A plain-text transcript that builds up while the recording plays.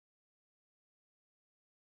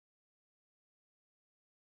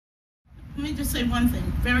let me just say one thing,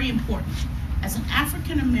 very important. As an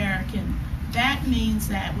African American, that means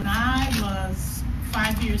that when I was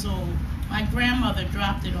 5 years old, my grandmother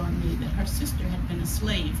dropped it on me that her sister had been a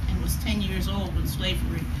slave and was 10 years old when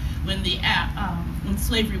slavery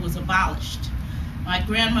was abolished. My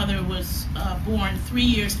grandmother was born 3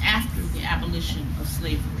 years after the abolition of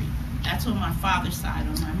slavery. That's on my father's side.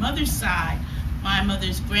 On my mother's side, my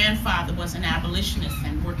mother's grandfather was an abolitionist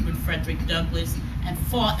and worked with Frederick Douglass and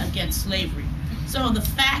fought against slavery. So the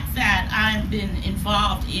fact that I've been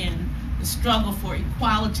involved in the struggle for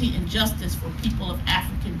equality and justice for people of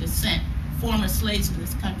African descent, former slaves in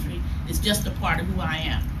this country, is just a part of who I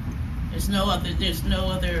am. There's no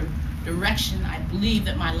other direction I believe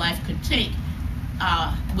that my life could take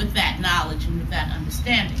with that knowledge and with that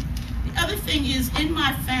understanding. The other thing is, in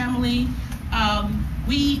my family,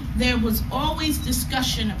 there was always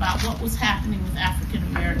discussion about what was happening with African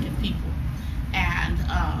American people. And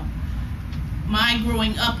my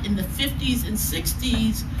growing up in the 50s and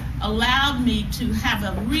 60s allowed me to have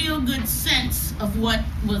a real good sense of what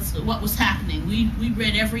was happening. We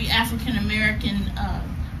read every African American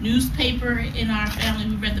newspaper in our family.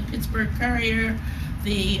 We read the Pittsburgh Courier,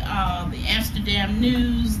 the Amsterdam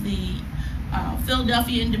News, the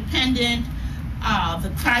Philadelphia Independent,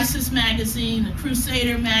 the Crisis magazine, the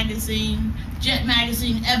Crusader magazine, Jet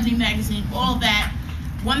magazine, Ebony magazine, all that.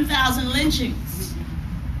 1,000 lynchings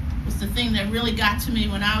was the thing that really got to me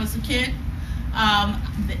when I was a kid.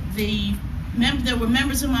 There were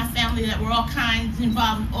members of my family that were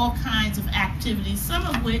involved in all kinds of activities, some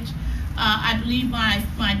of which I believe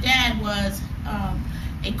my dad was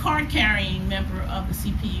a card-carrying member of the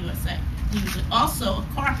CPUSA. He was also a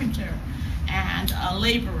carpenter and a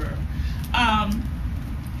laborer.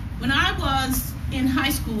 When I was in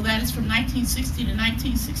high school, that is from 1960 to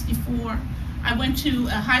 1964, I went to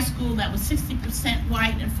a high school that was 60%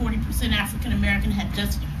 white and 40% African American, had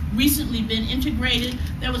just recently been integrated.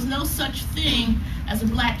 There was no such thing as a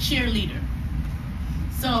black cheerleader.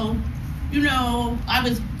 So, you know, I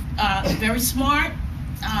was very smart.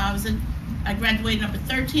 I graduated number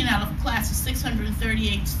 13 out of a class of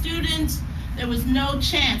 638 students. There was no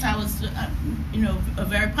chance. I was,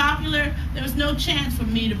 very popular. There was no chance for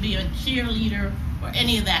me to be a cheerleader or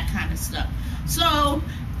any of that kind of stuff. So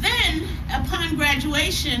then, upon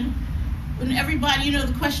graduation, when everybody,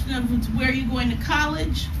 the question of where are you going to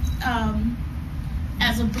college?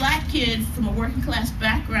 As a black kid from a working class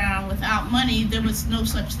background without money, there was no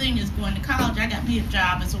such thing as going to college. I got me a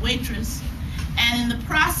job as a waitress. And in the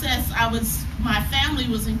process, my family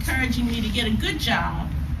was encouraging me to get a good job,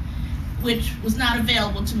 which was not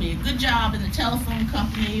available to me. A good job in the telephone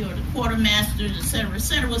company or the quartermasters, et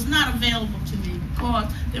cetera, was not available to me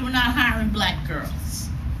because they were not hiring black girls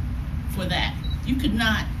for that. You could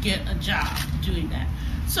not get a job doing that.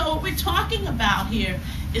 So what we're talking about here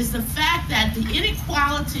is the fact that the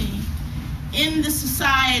inequality in the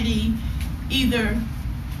society either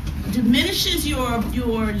diminishes your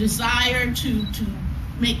desire to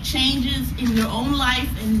make changes in your own life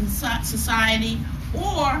and in society,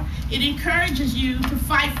 or it encourages you to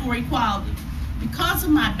fight for equality. Because of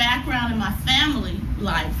my background and my family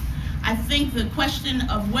life, I think the question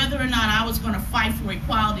of whether or not I was going to fight for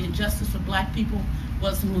equality and justice for black people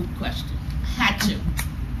was a moot question. I had to,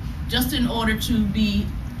 just in order to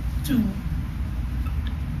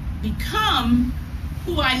become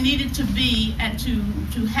who I needed to be and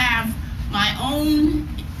to have my own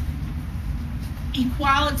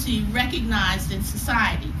equality recognized in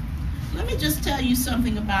society. Let me just tell you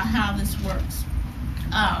something about how this works.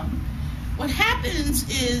 What happens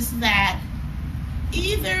is that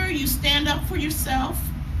either you stand up for yourself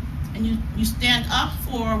and you stand up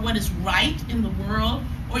for what is right in the world,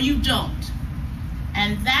 or you don't.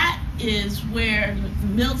 And that is where the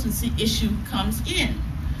militancy issue comes in.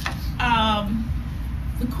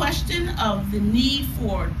 The question of the need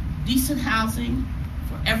for decent housing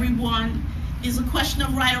for everyone is a question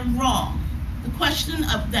of right or wrong. The question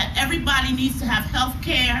of that everybody needs to have health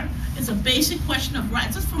care is a basic question of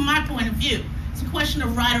right, just from my point of view. It's a question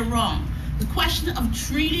of right or wrong. The question of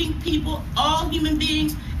treating people, all human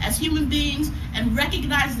beings, as human beings, and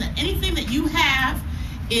recognizing that anything that you have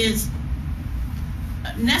is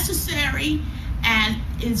necessary and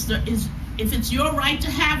if it's your right to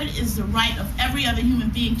have it, is the right of every other human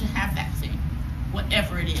being to have that thing,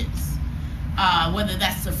 whatever it is. Whether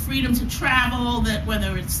that's the freedom to travel,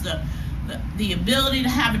 whether it's the ability to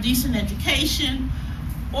have a decent education,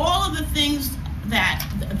 all of the things that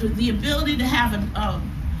the ability to have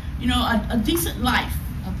a decent life,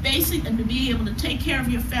 a basic, and to be able to take care of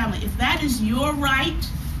your family. If that is your right,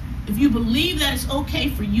 if you believe that it's okay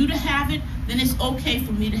for you to have it, then it's okay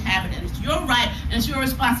for me to have it. And it's your right and it's your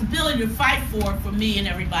responsibility to fight for me and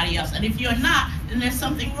everybody else. And if you're not, then there's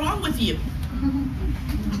something wrong with you.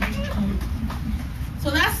 So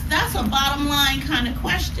that's a bottom line kind of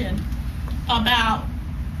question about,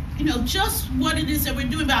 you know, just what it is that we're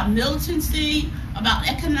doing about militancy, about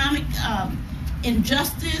economic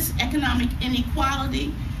injustice, economic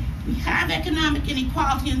inequality. We have economic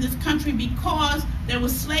inequality in this country because there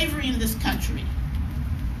was slavery in this country.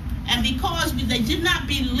 And because they did not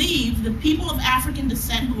believe the people of African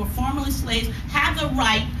descent who were formerly slaves had the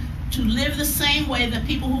right to live the same way that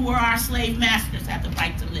people who were our slave masters had the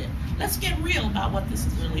right to live. Let's get real about what this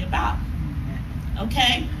is really about.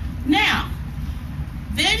 Okay? Now,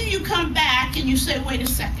 then you come back and you say, wait a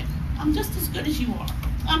second, I'm just as good as you are.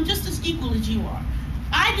 I'm just as equal as you are.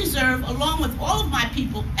 I deserve, along with all of my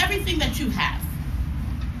people, everything that you have.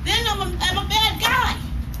 Then I'm a bad guy.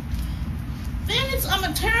 Then I'm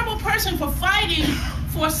a terrible person for fighting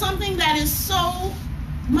for something that is so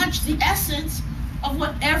much the essence of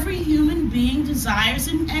what every human being desires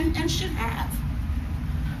and should have.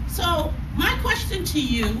 So my question to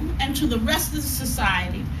you and to the rest of the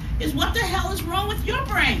society is, what the hell is wrong with your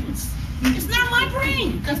brains? It's not my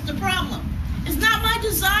brain that's the problem. It's not my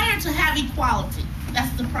desire to have equality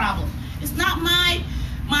that's the problem. It's not my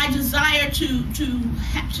desire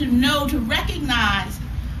to recognize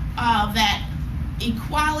that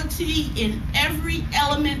equality in every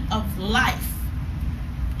element of life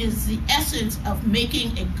is the essence of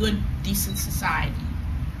making a good, decent society.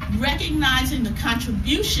 Recognizing the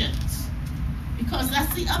contributions, because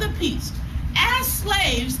that's the other piece. As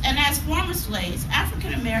slaves and as former slaves,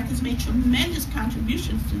 African Americans made tremendous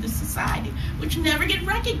contributions to this society, which never get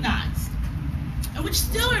recognized, and which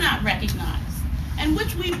still are not recognized, and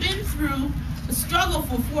which we've been through the struggle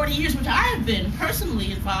for 40 years, which I have been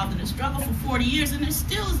personally involved in the struggle for 40 years, and there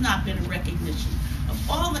still has not been a recognition of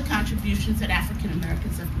all the contributions that African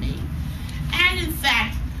Americans have made. And in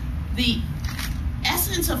fact, the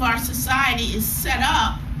essence of our society is set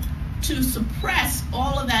up to suppress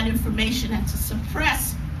all of that information and to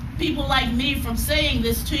suppress people like me from saying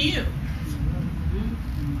this to you.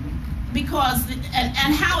 Because,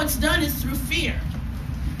 and how it's done is through fear.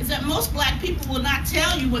 Is that most black people will not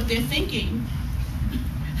tell you what they're thinking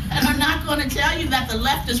and are not going to tell you that the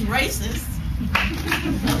left is racist,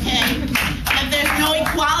 okay, that there's no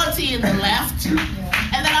equality in the left,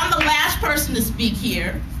 and that I'm the last person to speak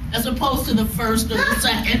here, as opposed to the first or the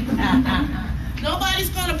second. Nobody's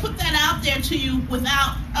going to put that out there to you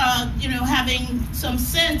without, having some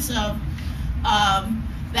sense of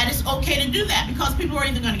that it's okay to do that, because people are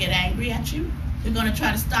either going to get angry at you, they're going to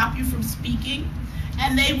try to stop you from speaking,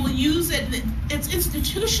 and they will use it. It's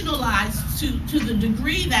institutionalized to the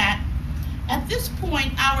degree that at this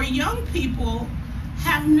point our young people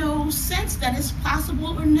have no sense that it's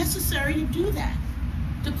possible or necessary to do that,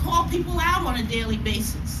 to call people out on a daily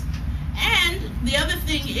basis. And the other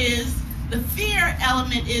thing is, the fear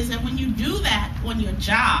element is that when you do that on your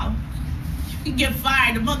job, you can get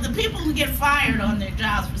fired. The people who get fired on their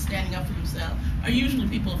jobs for standing up for themselves are usually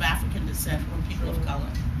people of African descent or people of color.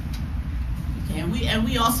 Okay, and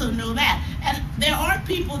we also know that. And there are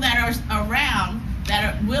people that are around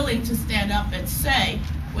that are willing to stand up and say,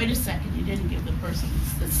 wait a second, you didn't give the person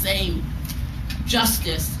the same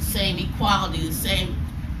justice, the same equality, the same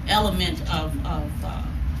element of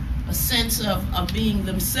a sense of being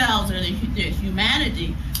themselves or their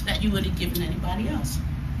humanity that you would have given anybody else.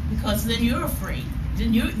 Because then you're afraid.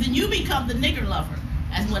 Then you become the nigger lover,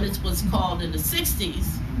 as what it was called in the 60s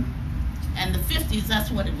and the 50s.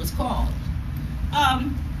 That's what it was called.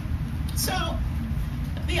 So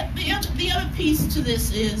the other piece to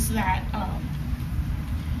this is that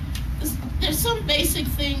there's some basic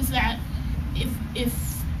things that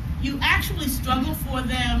if you actually struggle for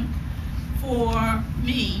them, for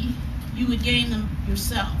me, you would gain them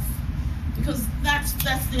yourself. Because that's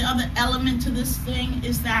the other element to this thing,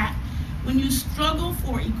 is that when you struggle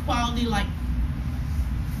for equality, like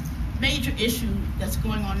major issue that's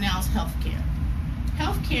going on now is healthcare.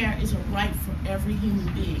 Healthcare is a right for every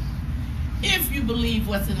human being, if you believe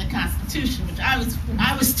what's in the Constitution, which I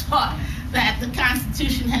was taught that the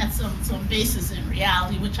Constitution had some basis in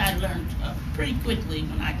reality, which I learned pretty quickly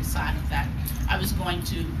when I decided that I was going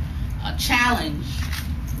to challenge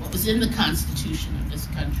what was in the Constitution of this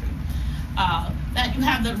country. That you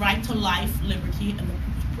have the right to life, liberty, and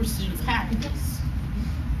the pursuit of happiness.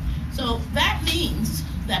 So that means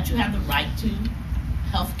that you have the right to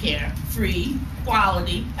health care, free,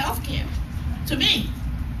 quality health care, to me.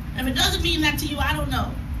 If it doesn't mean that to you, I don't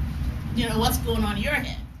know, what's going on in your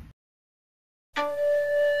head.